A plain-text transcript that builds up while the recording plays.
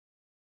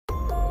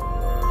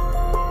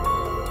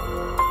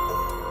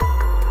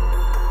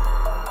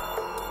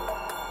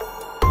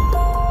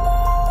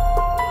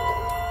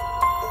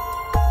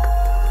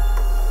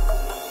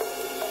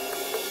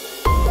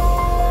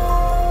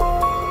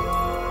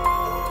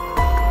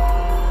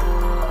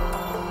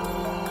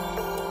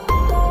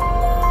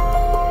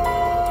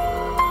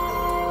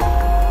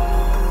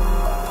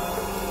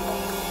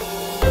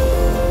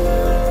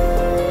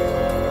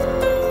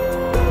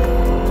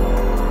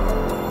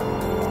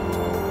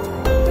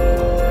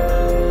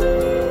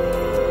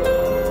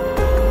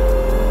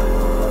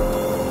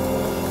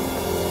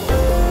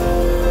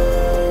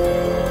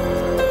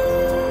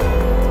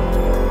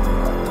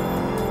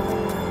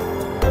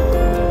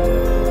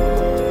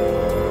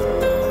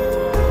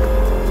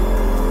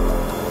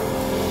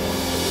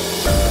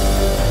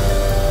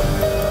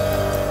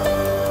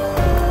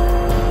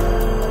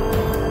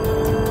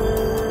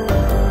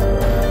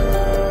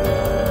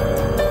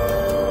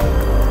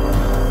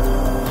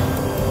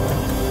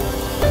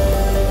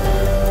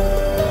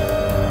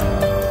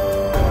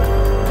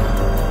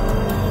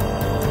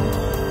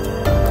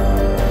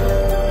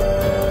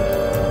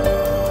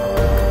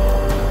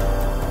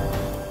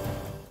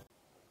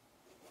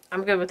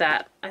good with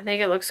that. I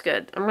think it looks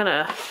good.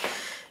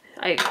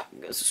 I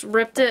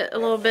ripped it a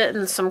little bit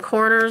in some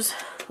corners.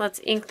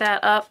 Let's ink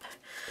that up,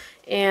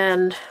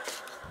 and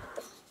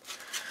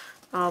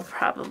I'll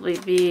probably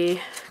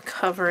be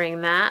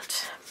covering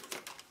that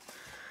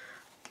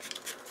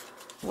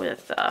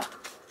with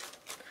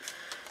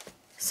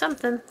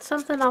something.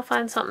 I'll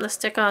find something to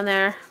stick on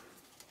there.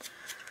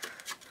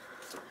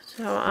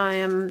 So I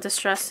am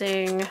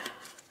distressing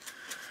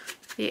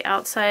the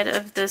outside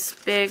of this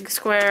big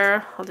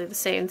square. I'll do the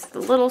same to the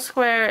little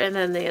square, and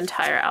then the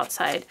entire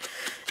outside.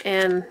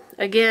 And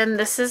again,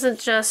 this isn't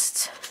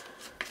just,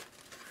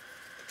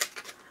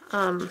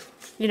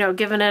 you know,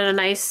 giving it a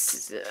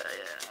nice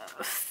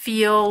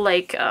feel,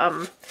 like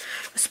a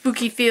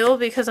spooky feel,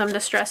 because I'm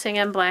distressing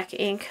in black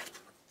ink.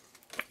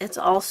 It's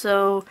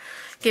also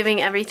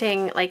giving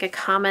everything like a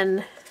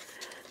common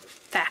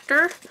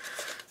factor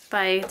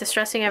by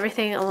distressing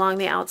everything along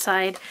the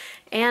outside,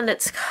 and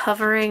it's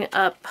covering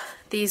up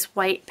these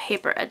white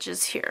paper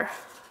edges here.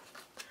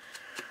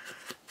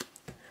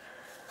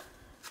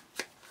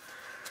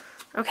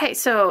 Okay,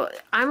 so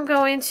I'm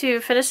going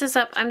to finish this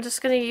up. I'm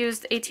just going to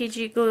use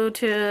ATG glue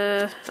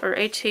or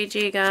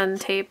ATG gun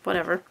tape,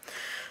 whatever,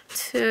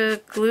 to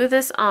glue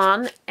this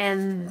on,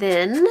 and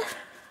then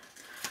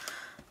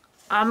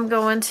I'm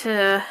going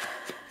to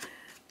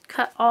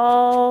cut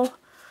all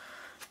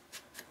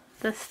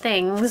the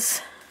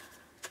things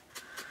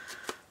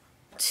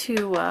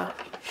to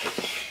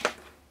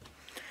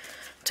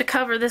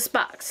cover this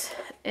box,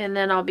 and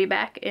then I'll be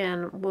back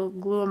and we'll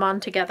glue them on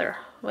together.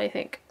 What do you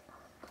think?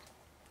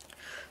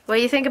 What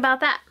do you think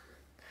about that?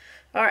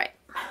 Alright.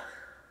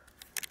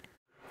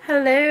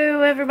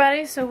 Hello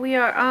everybody, so we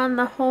are on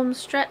the home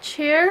stretch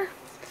here.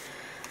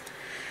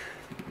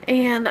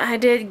 And I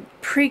did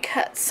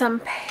pre-cut some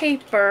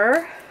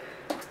paper.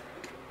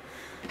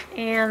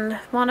 And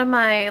one of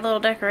my little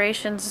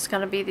decorations is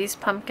going to be these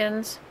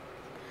pumpkins.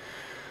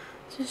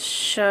 Just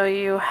show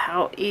you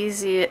how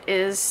easy it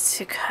is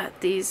to cut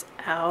these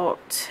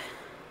out.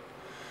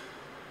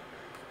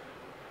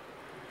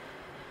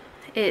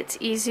 It's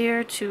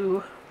easier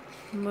to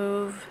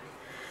move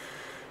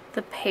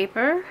the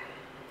paper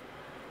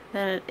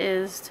than it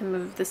is to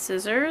move the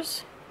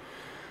scissors,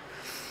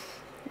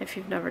 if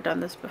you've never done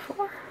this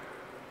before.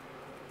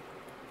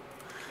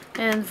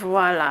 And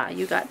voila,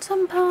 you got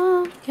some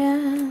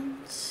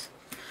pumpkins.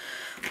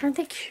 Aren't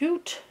they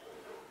cute?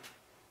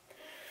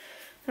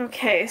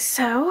 Okay,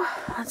 so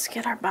let's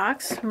get our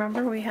box.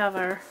 Remember, we have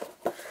our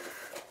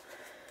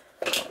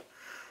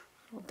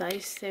little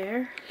dice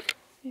there.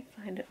 Let me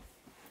find it.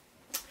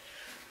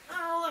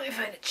 Oh, let me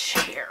find a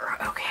chair.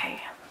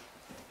 Okay.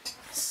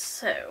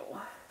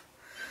 So,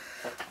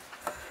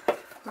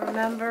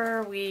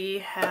 remember, we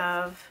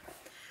have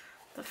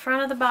the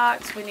front of the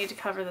box. We need to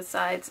cover the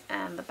sides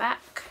and the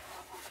back.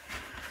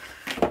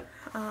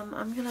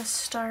 I'm going to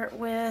start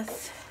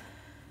with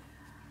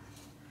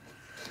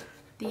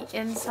the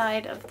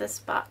inside of this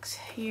box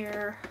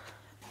here.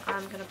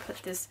 I'm going to put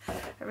this,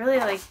 I really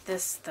like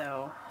this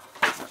though.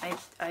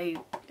 I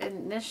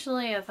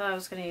initially I thought I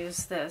was going to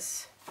use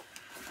this,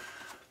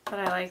 but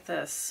I like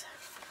this.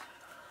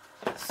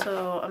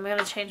 So I'm going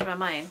to change my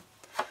mind.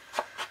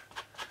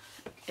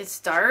 It's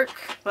dark,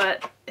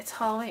 but it's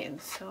Halloween,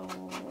 so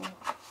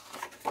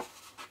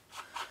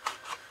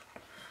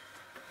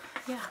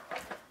yeah.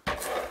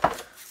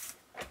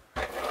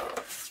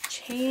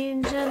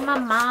 Changing my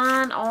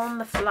mind on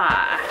the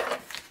fly.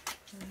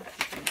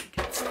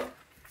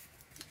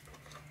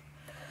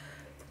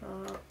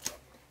 Oh,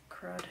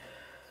 crud.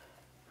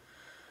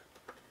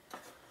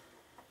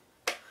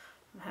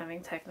 I'm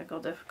having technical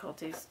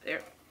difficulties.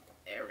 There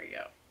we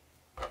go.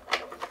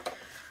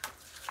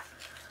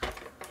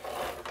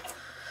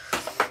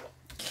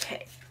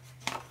 Okay.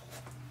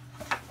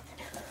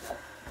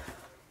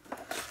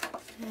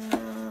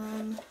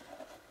 And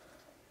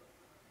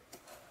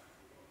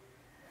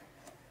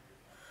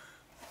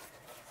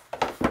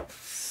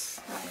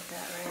slide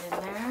that right in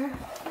there.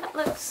 That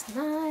looks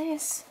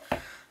nice.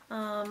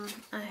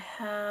 I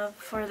have,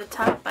 for the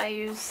top, I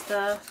use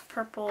the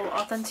purple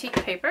Authentique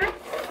paper.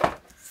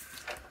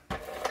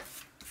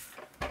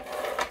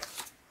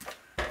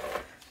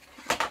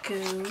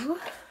 Go.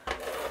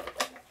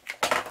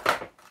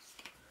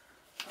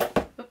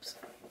 Oops.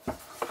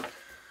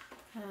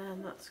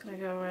 And that's going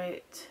to go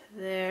right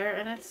there,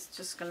 and it's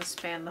just going to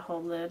span the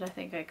whole lid. I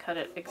think I cut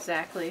it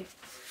exactly.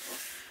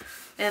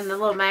 And the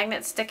little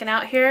magnet sticking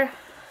out here,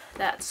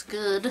 that's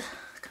good,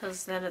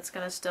 because then it's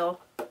going to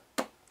still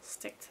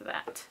stick to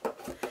that.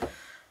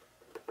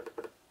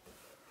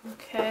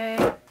 Okay.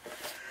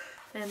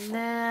 And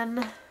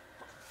then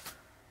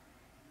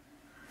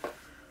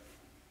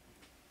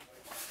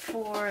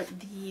for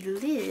the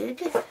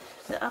lid,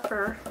 the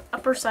upper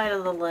side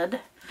of the lid,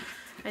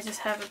 I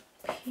just have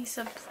a piece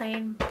of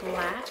plain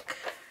black.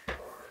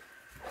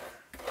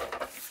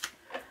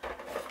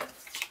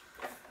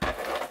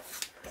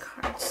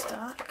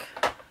 Cardstock.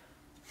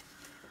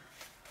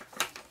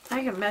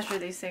 I can measure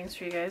these things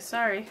for you guys,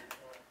 sorry.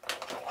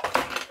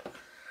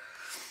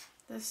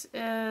 This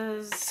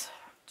is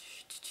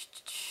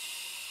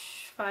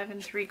 5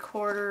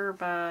 3/4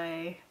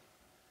 by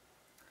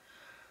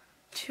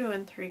 2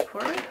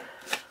 3/4.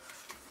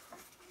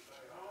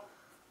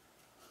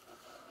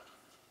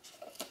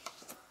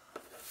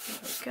 There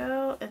we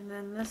go. And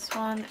then this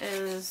one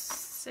is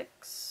 5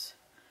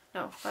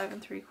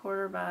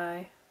 3/4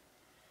 by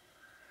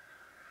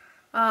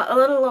a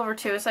little over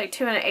 2. It's like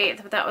 2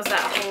 1/8, but that was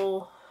that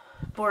whole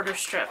border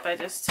strip. I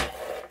just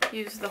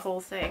used the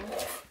whole thing.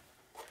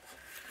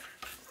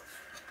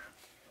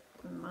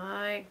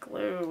 My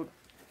glue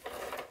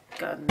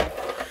gun,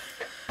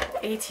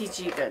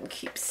 ATG gun,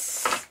 keeps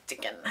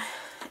sticking.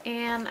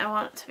 And I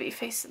want it to be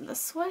facing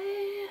this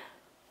way.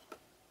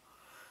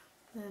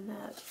 And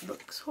that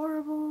looks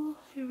horrible.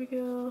 Here we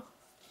go.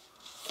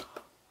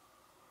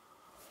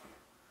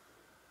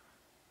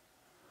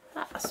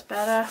 That's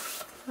better.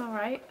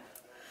 Alright.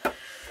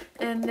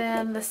 And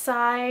then the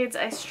sides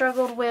I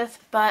struggled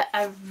with, but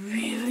I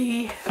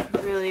really,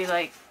 really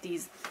like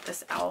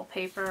this owl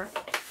paper,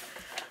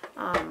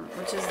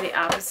 which is the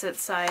opposite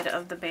side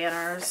of the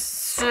banners.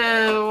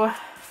 So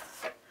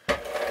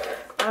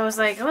I was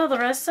like, well, the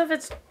rest of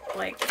it's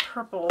like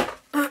purple,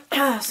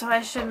 so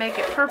I should make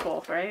it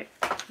purple, right?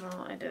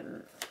 Well, I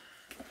didn't.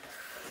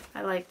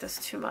 I like this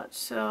too much,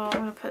 so I'm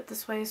going to put it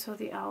this way so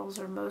the owls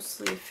are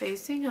mostly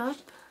facing up.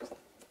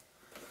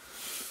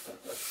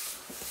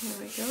 Here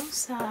we go,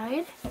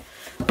 side.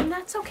 And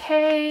that's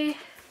okay. It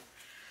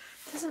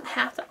doesn't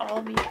have to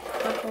all be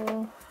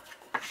purple.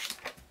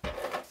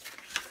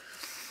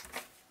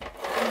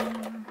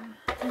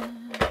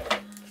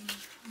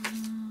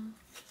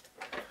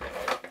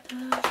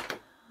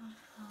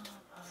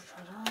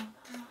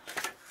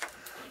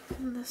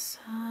 On the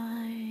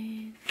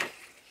side.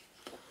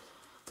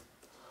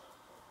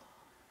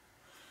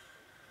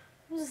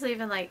 I'm just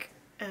leaving like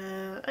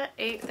 1/4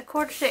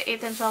 to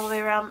 1/8 inch all the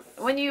way around.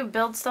 When you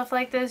build stuff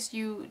like this,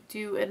 you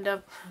do end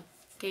up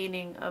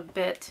gaining a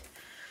bit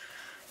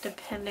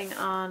depending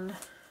on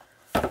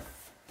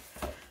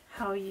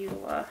how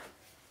you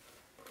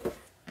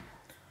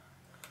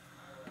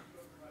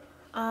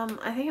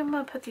I think I'm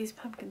gonna put these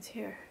pumpkins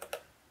here.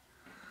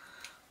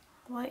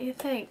 What do you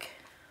think?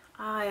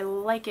 I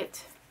like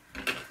it.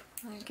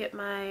 I'll get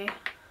my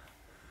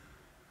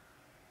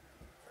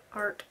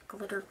art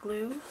glitter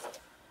glue.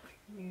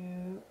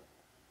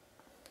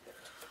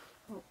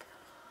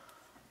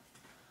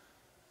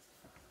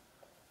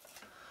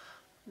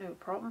 No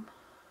problem.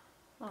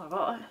 Oh, I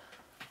got it.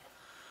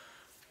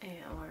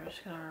 And we're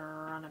just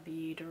gonna run a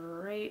bead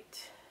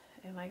right.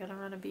 Am I gonna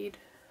run a bead?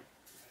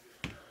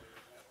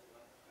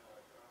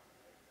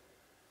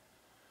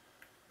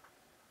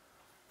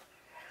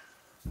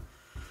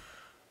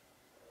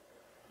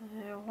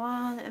 There,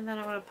 one, and then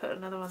I'm gonna put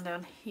another one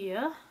down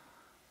here.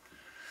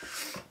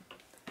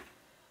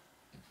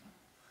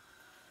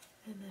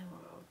 And then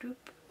we'll go doop,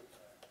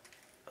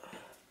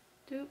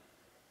 doop.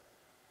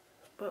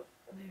 Oh,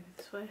 maybe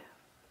this way.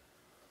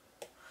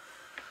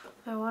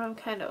 I want them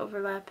kind of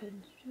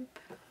overlapping. Doop,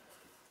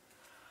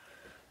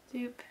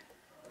 doop.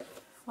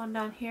 One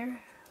down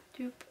here.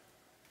 Doop.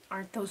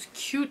 Aren't those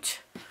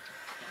cute?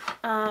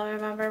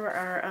 Remember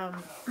our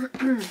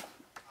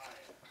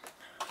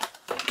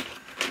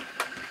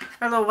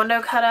our little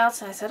window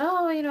cutouts, and I said,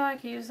 oh, you know, I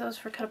could use those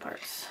for cut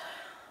aparts.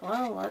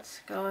 Well, let's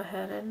go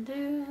ahead and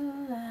do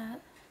that.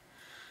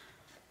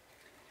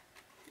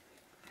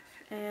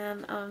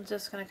 And I'm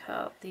just going to cut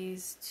out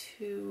these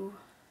 2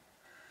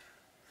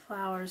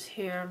 flowers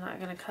here. I'm not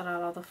going to cut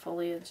out all the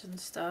foliage and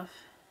stuff,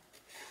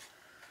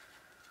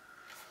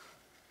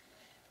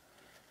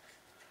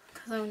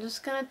 because I'm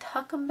just going to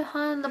tuck them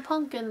behind the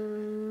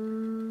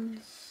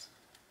pumpkins.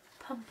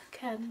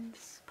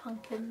 Pumpkins.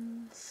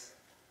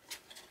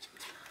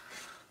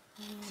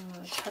 I'm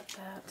going to cut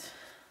that.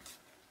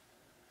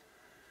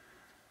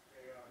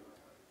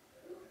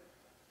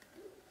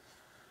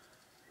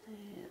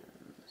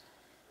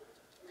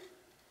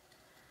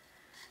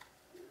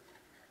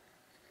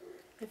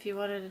 If you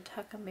wanted to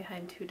tuck them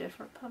behind 2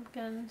 different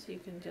pumpkins, you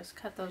can just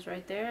cut those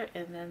right there,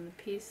 and then the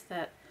piece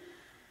that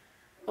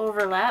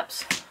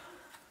overlaps,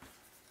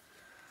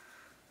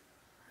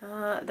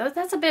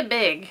 that's a bit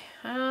big.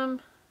 Should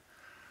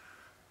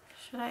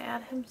I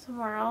add him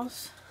somewhere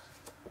else?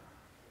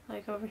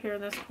 Like over here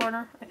in this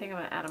corner? I think I'm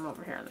going to add him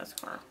over here in this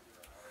corner.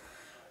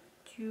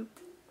 Maybe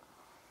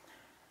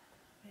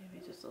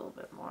just a little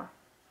bit more.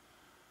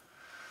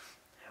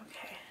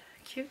 Okay,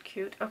 cute,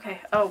 cute.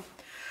 Okay, oh.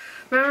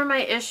 Remember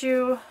my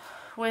issue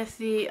with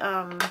the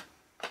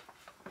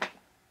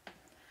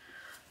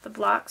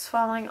blocks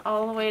falling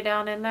all the way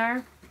down in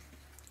there?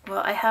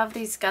 Well, I have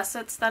these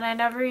gussets that I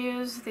never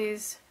use,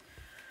 these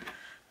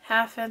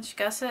 1/2 inch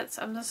gussets.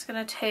 I'm just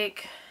going to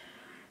take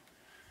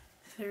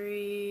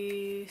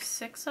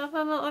 6 of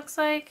them, it looks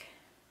like.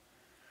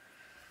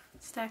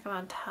 Stack them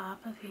on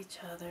top of each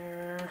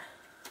other.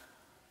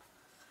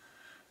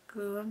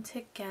 Glue them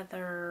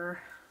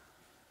together.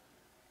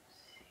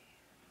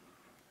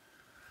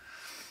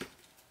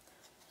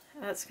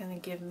 That's gonna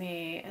give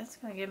me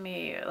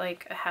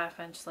like a 1/2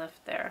 inch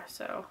lift there,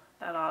 so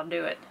that'll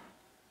do it.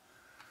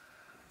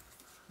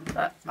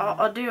 But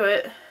I'll do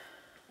it.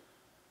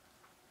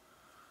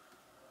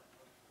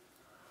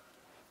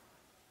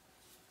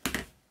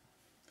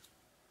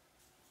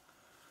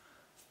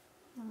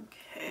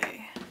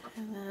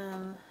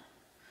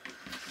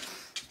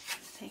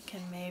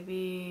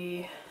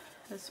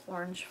 this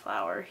orange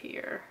flower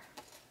here.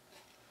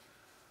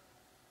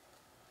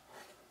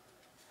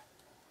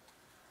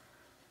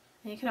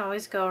 And you can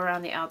always go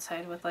around the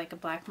outside with like a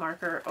black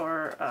marker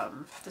or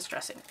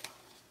distressing.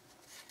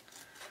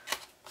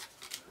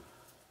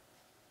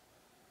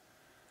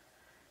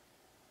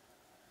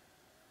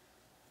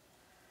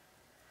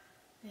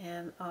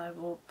 And I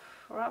will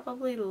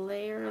probably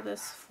layer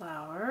this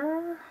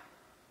flower.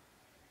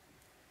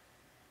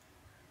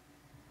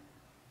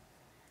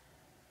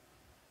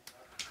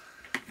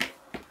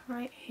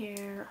 Right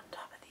here on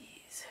top of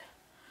these.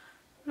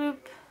 Bloop.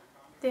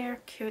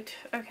 There, cute.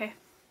 Okay.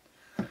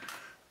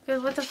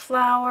 Good with the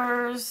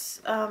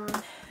flowers.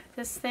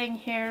 This thing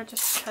here,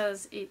 just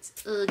because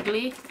it's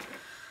ugly,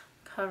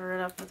 cover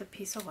it up with a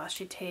piece of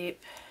washi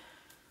tape.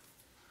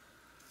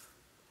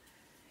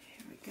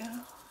 Here we go.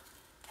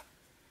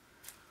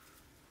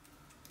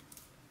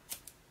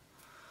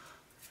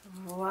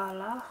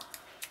 Voila.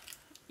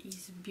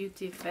 It's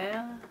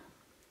beautiful.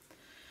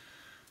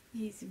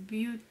 It's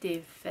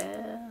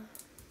beautiful.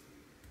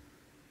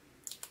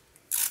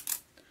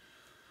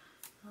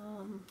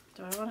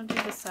 Do I want to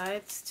do the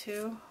sides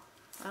too?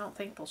 I don't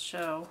think they'll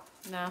show.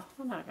 No,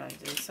 I'm not going to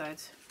do the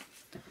sides.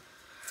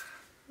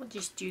 We'll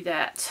just do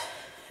that.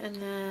 And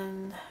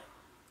then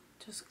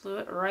just glue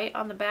it right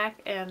on the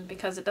back, and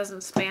because it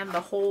doesn't span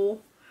the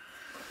whole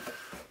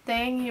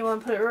thing, you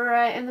want to put it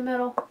right in the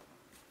middle.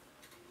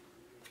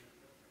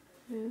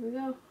 There we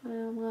go.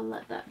 And I'm going to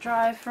let that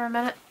dry for a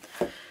minute.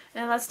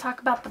 And let's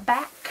talk about the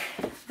back.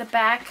 The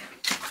back,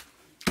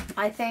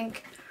 I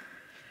think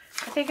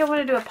I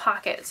want to do a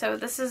pocket. So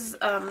this is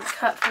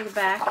cut for the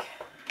back.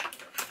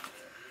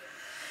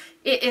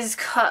 It is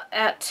cut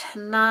at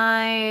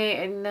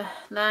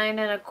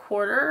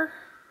 9.25.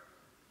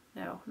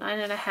 No,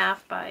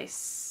 9.5 by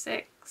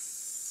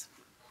 6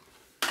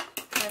 by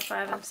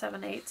 5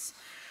 7/8.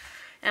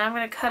 And I'm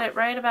going to cut it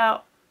right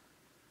about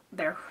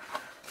there,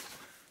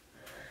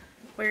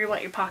 where you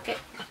want your pocket.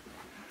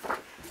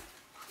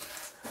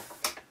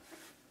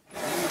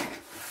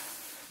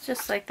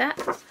 Just like that.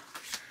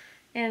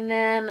 And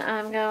then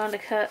I'm going to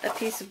cut a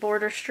piece of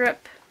border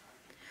strip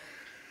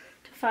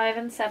to 5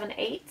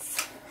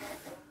 7/8.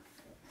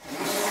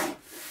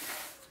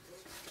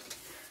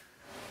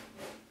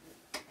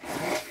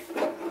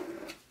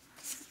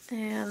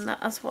 And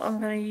that's what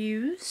I'm going to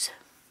use.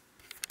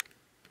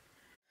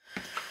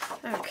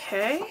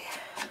 Okay.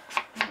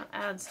 I'm going to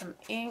add some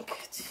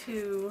ink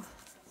to...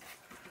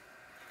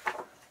 I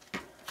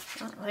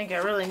don't think I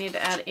really need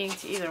to add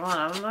ink to either one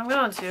of them. I'm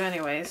going to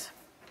anyways.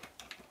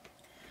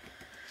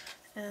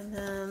 And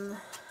then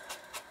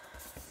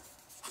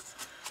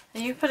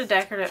you can put a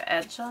decorative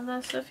edge on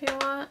this if you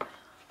want,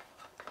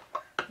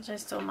 which I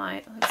still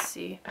might. Let's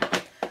see.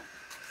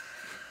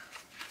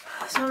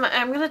 So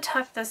I'm going to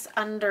tuck this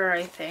under,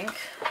 I think.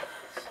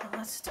 So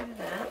let's do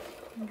that.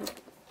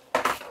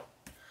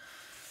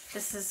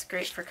 This is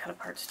great for cut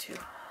aparts too.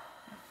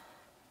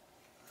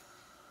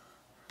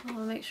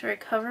 I'll make sure I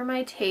cover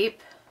my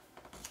tape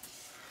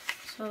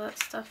so that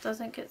stuff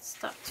doesn't get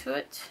stuck to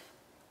it.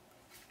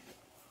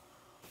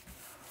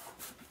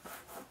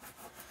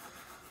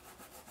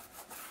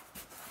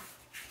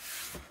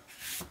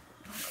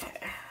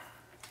 Okay.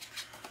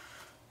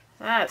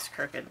 That's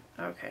crooked.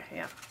 Okay,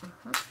 yeah.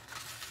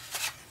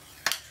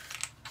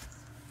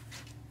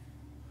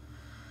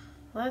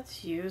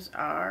 Let's use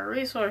our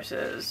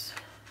resources.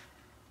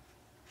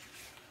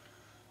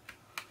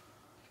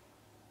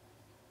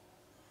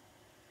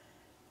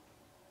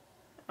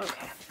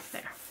 Okay,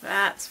 there.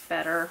 That's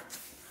better.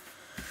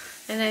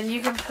 And then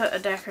you can put a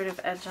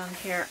decorative edge on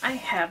here. I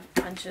have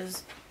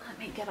punches. Let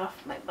me get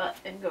off my butt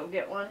and go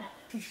get one.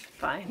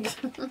 Fine.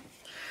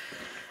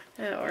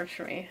 It works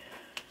for me.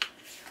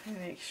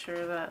 Make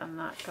sure that I'm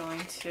not going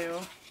to...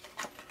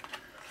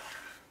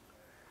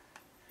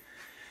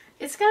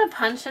 It's gonna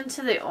punch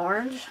into the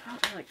orange.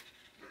 I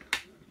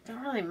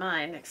don't really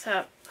mind,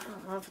 except I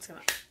don't know if it's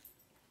gonna.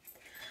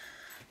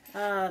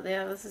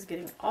 Yeah, this is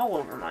getting all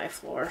over my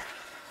floor.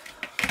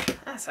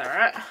 That's all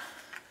right.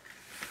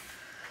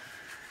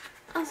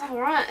 That's all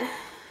right.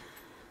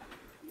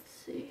 Let's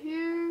see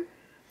here.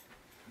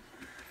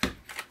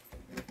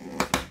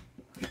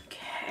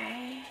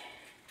 Okay.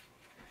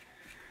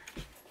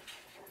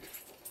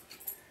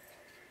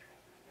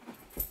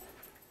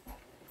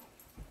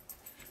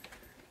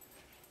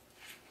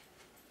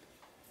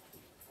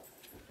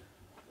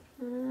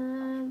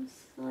 I'm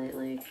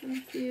slightly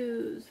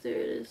confused. There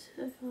it is.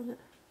 I found it.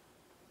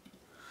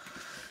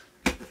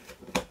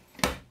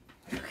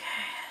 Okay.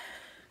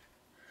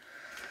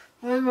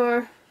 One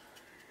more.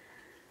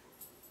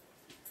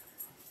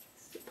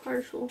 It's the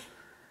partial.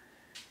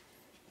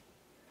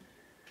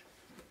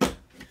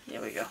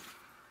 There we go.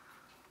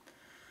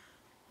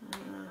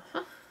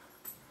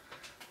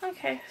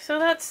 Okay, so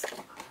that's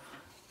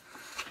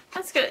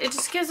good. It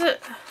just gives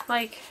it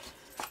like...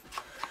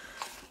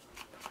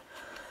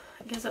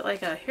 Gives it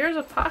like a here's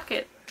a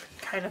pocket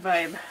kind of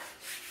vibe.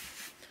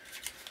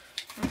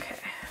 Okay,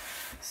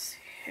 let's see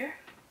here.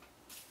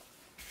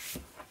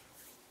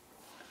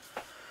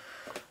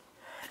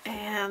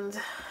 And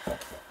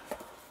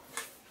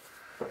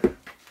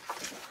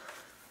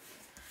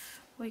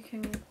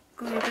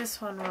this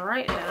one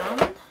right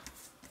down.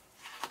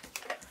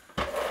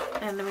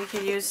 And then we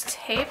could use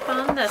tape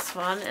on this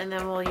one, and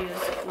then we'll use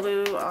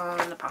glue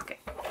on the pocket.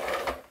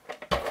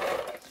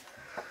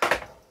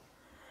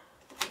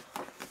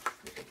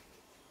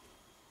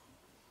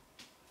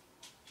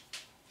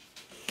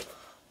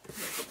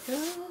 There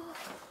we go.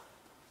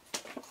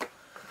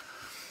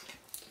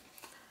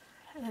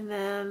 And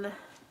then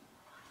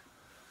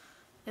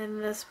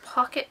in this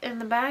pocket in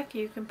the back,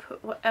 you can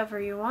put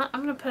whatever you want.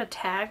 I'm going to put a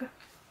tag.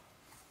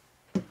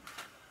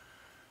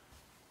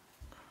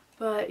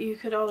 But you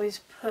could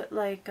always put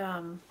like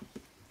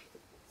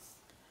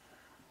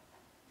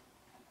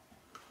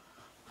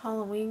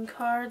Halloween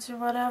cards or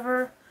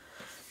whatever.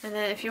 And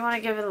then if you want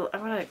to give it, I'm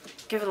going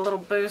to give it a little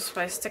boost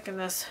by sticking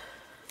this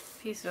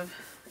piece of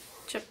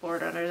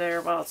chipboard under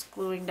there while it's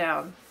gluing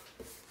down,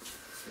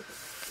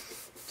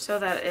 so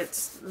that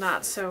it's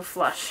not so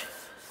flush.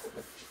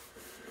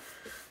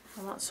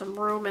 I want some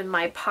room in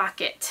my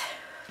pocket.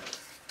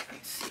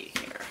 Let's see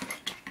here.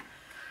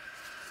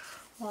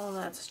 While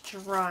that's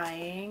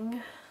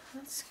drying,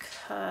 let's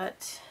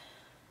cut.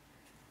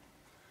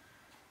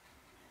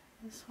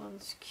 This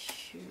one's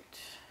cute.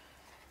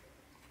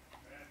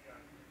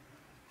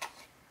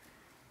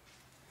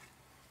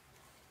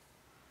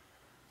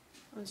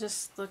 I'm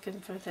just looking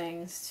for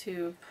things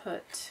to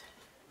put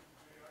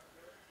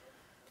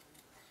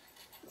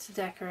to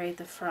decorate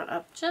the front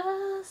up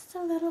just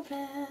a little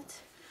bit.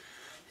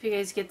 If you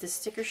guys get the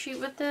sticker sheet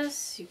with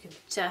this, you can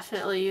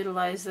definitely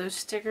utilize those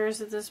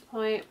stickers at this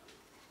point.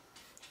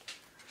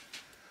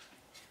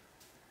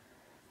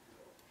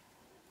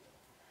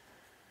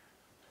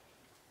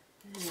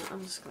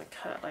 I'm just going to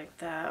cut it like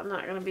that. I'm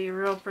not going to be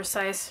real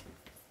precise.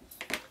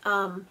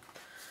 Oh,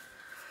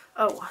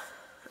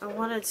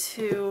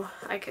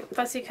 I could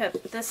fussy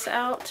cut this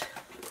out.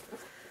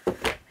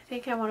 I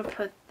think I want to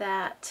put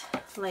that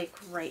like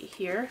right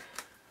here.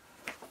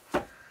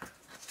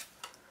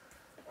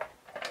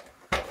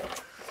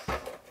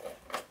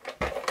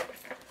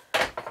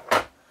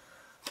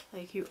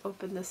 Like you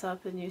open this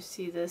up and you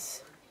see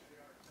this.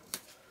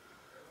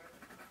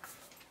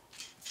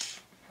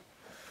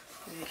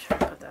 Make sure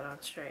I put that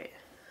on straight.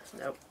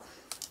 Nope.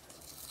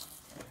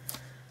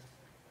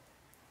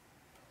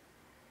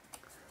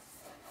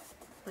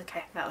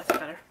 Okay, that looks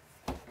better.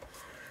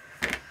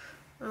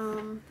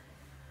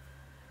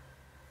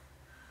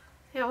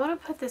 Yeah, I want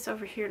to put this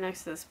over here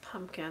next to this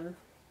pumpkin,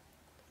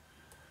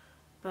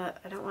 but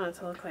I don't want it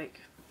to look like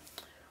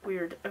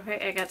weird. Okay,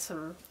 I got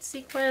some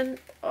sequin.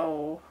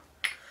 Oh,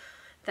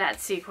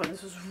 that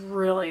sequence was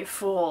really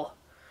full.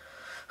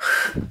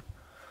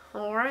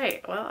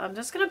 Alright, well, I'm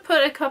just going to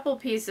put a couple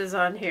pieces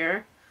on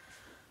here.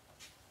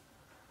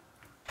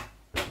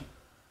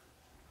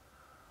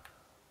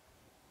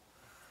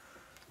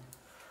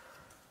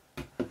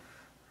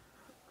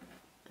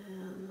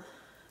 And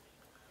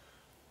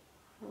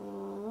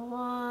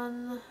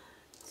 1,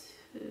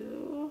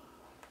 2,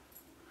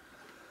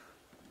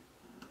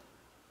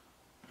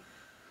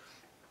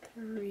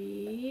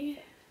 3,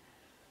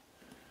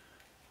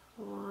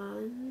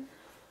 1,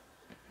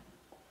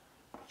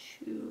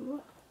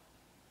 2,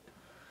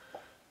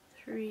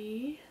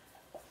 3,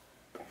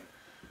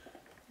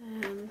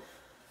 and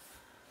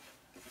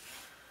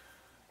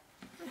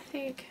I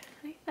think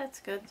that's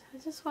good. I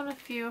just want a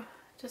few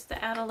just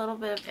to add a little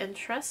bit of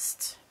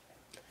interest.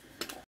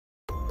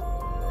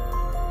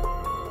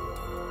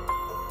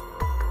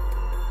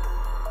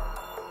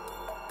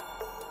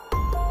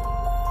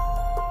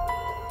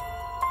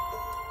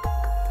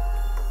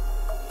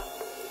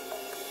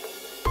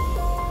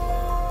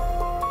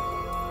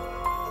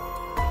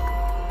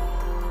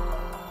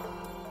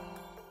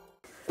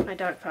 My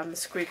dog found the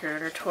squeaker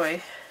in her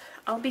toy.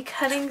 I'll be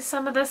cutting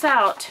some of this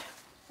out.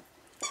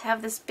 I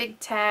have this big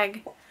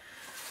tag.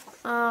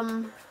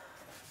 Let's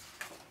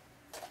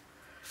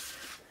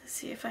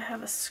see if I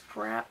have a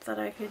scrap that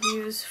I could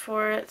use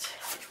for it.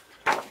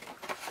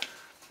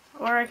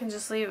 Or I can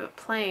just leave it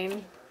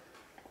plain.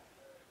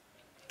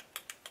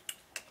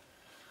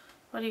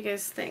 What do you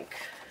guys think?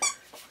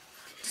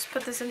 Just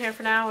put this in here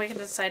for now. We can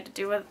decide to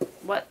do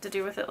what to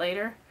do with it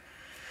later.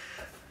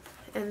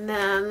 And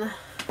then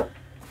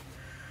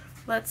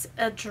let's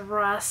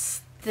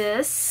address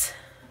this.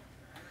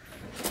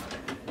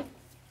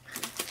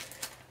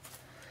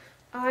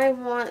 I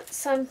want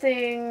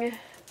something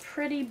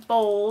pretty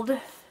bold,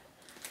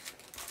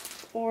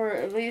 or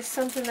at least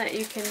something that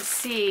you can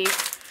see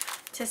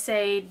to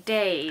say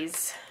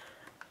days,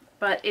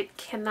 but it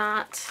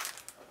cannot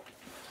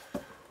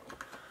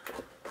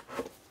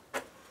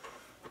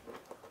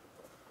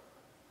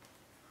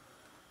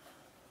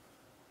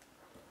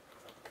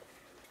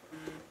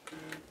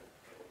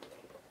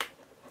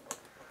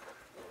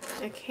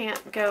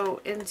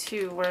go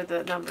into where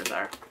the numbers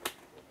are.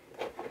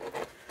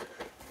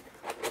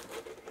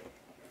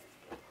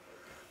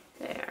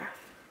 There.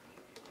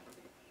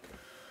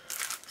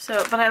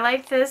 So, but I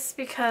like this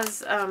because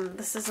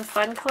this is a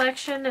fun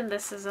collection and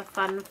this is a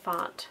fun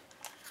font.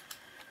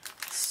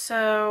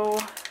 So,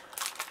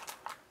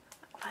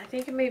 I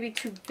think it may be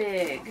too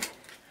big.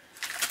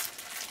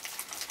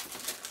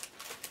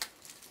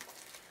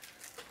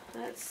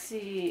 let's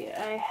see,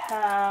 I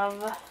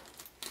have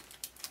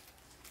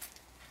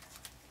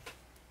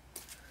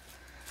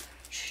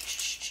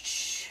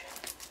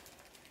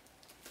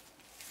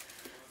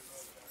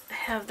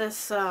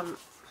this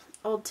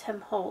old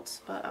Tim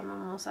Holtz, but I'm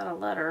almost out of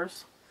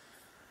letters.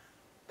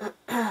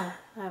 I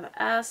have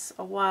a S,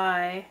 a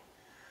Y,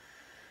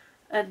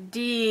 a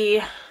D,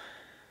 I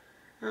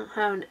don't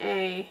have an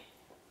A.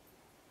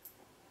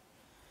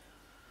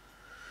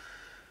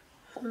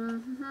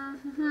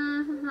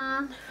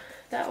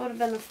 That would have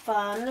been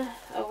fun.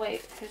 Oh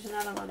wait, here's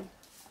another one.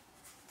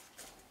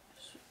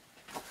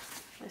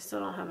 I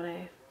still don't have an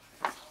A.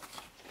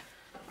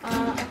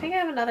 I think I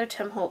have another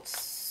Tim Holtz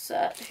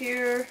set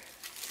here.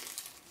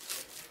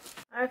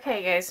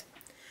 Okay guys,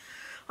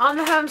 on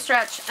the home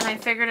stretch, and I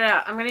figured it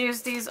out. I'm going to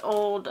use these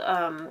old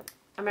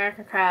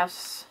American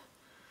Crafts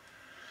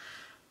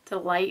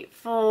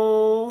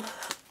Delightful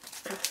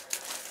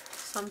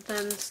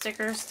something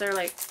stickers. They're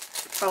like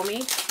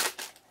foamy.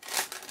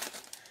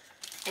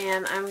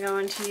 And I'm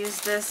going to use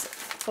this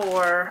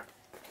for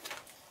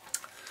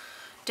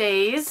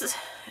days,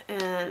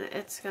 and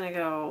it's going to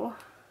go,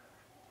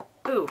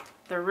 ooh,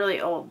 they're really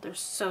old. They're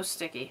so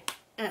sticky.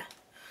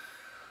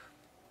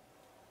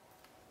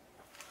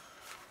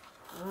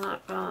 I'm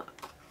not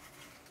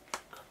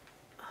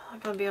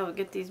gonna be able to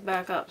get these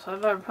back up, so I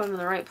better put them in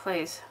the right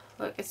place.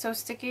 Look, it's so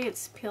sticky,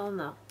 it's peeling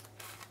though.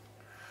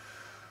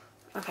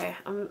 Okay,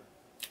 I'm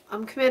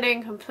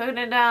committing. I'm putting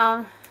it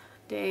down.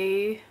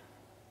 Days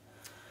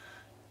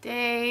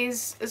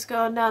is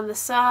going down the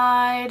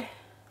side.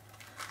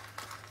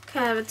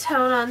 Kind of a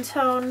tone on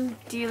tone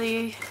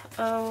dealy.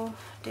 Oh,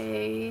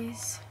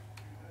 days.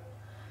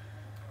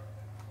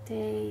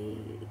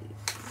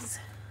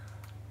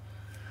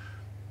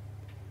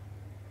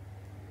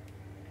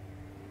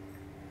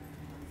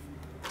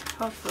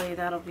 Hopefully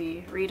that'll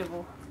be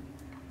readable.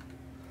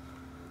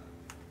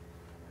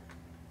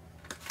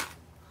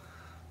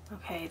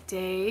 Okay,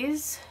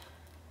 days.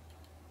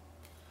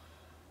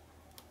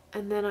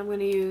 And then I'm going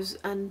to use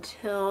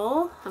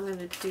until. I'm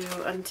going to do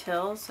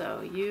until, so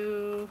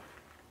you.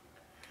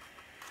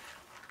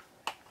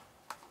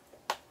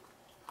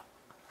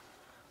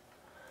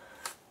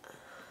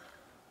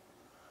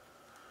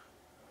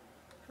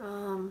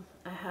 I'm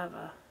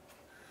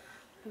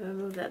going to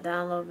move that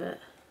down a little bit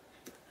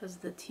because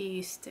the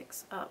T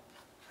sticks up.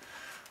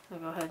 I'll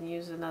go ahead and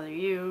use another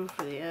U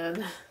for the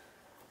end.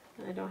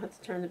 I don't have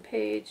to turn the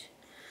page.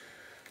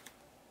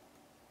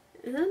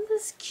 Isn't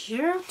this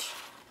cute?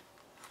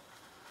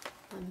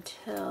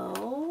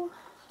 Until.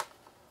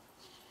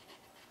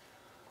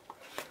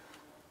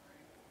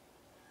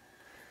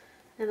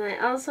 And I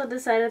also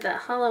decided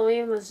that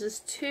Halloween was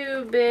just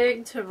too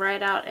big to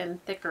write out in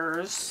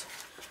thickers.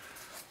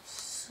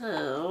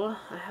 So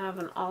I have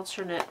an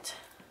alternate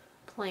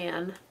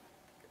plan.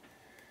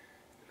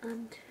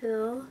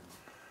 Until.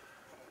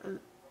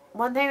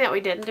 One thing that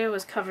we didn't do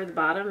was cover the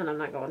bottom, and I'm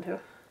not going to.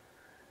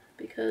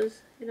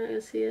 Because you're not going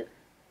to see it.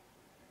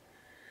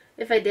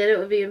 If I did, it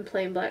would be in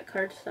plain black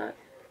cardstock.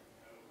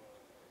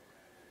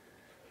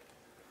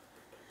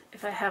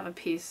 If I have a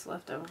piece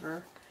left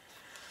over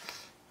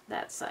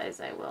that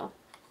size, I will.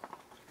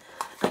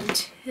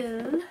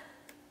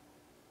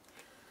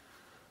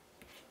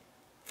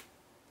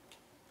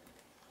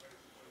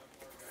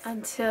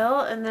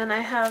 Until, and then I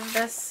have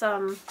this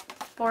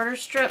border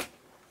strip.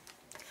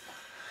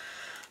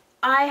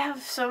 I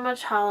have so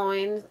much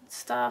Halloween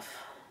stuff.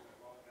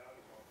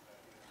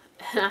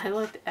 And I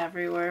looked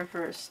everywhere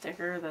for a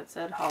sticker that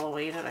said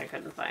Halloween and I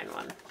couldn't find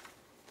one.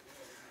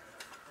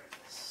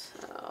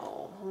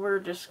 So we're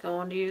just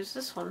going to use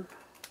this one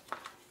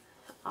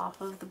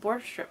off of the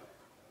border strip.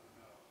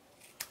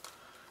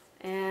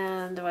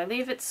 And do I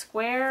leave it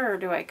square or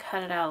do I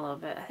cut it out a little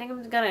bit? I think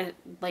I'm gonna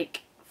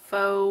like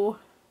faux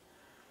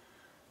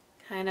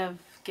kind of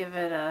give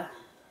it a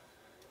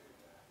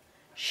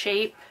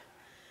shape,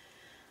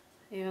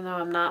 even though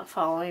I'm not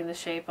following the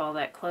shape all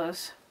that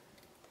close.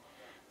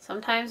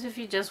 Sometimes if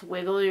you just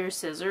wiggle your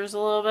scissors a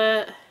little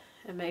bit,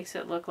 it makes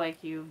it look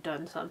like you've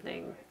done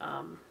something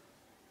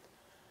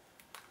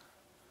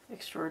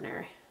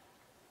extraordinary.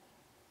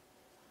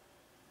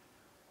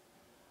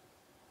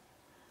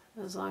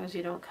 As long as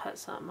you don't cut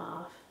something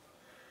off.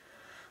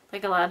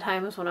 Like a lot of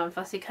times when I'm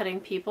fussy cutting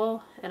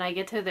people and I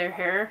get to their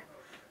hair,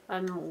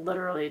 I'm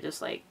literally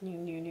just like,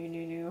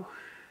 new.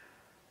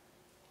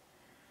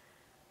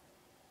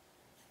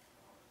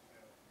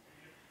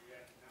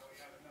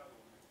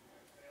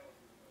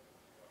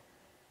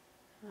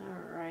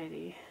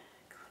 Alrighty,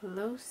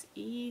 close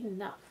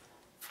enough.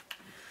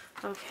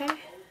 Okay,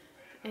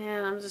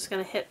 and I'm just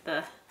gonna hit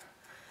the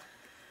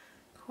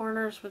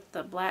corners with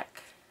the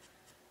black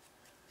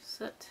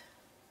soot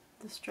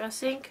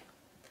distress ink,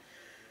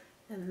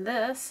 and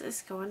this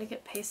is going to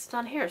get pasted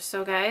on here.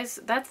 So guys,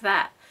 that's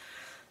that.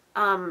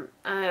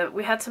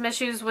 We had some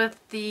issues with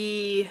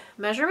the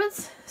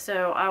measurements,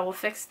 so I will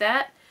fix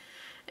that,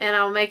 and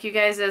I will make you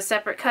guys a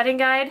separate cutting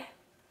guide,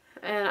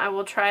 and I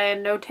will try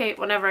and notate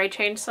whenever I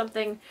change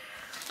something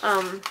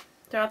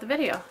throughout the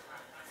video.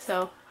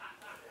 So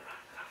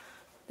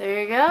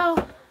there you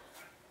go.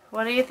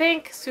 What do you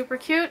think? Super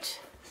cute.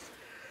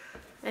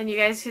 And you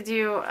guys could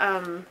do,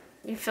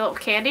 you fill it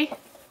with candy.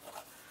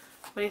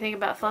 What do you think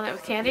about filling it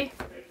with candy?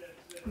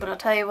 But I'll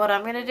tell you what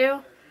I'm going to do.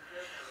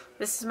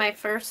 This is my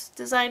first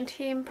design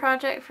team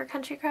project for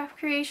Country Craft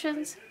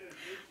Creations.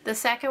 The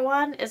second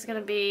one is going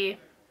to be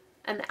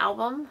an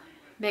album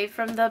made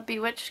from the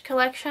Bewitched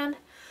collection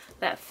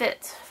that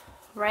fits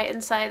right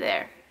inside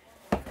there.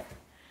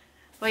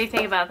 What do you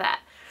think about that?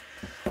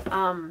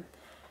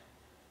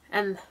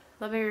 And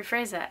let me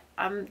rephrase that.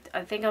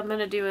 I think I'm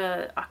gonna do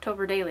a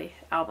October Daily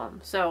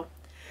album. So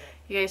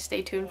you guys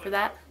stay tuned for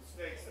that.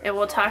 And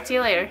we'll talk to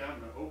you later.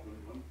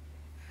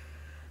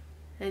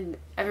 And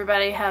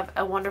everybody have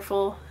a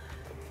wonderful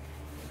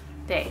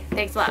day.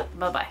 Thanks a lot.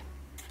 Bye-bye.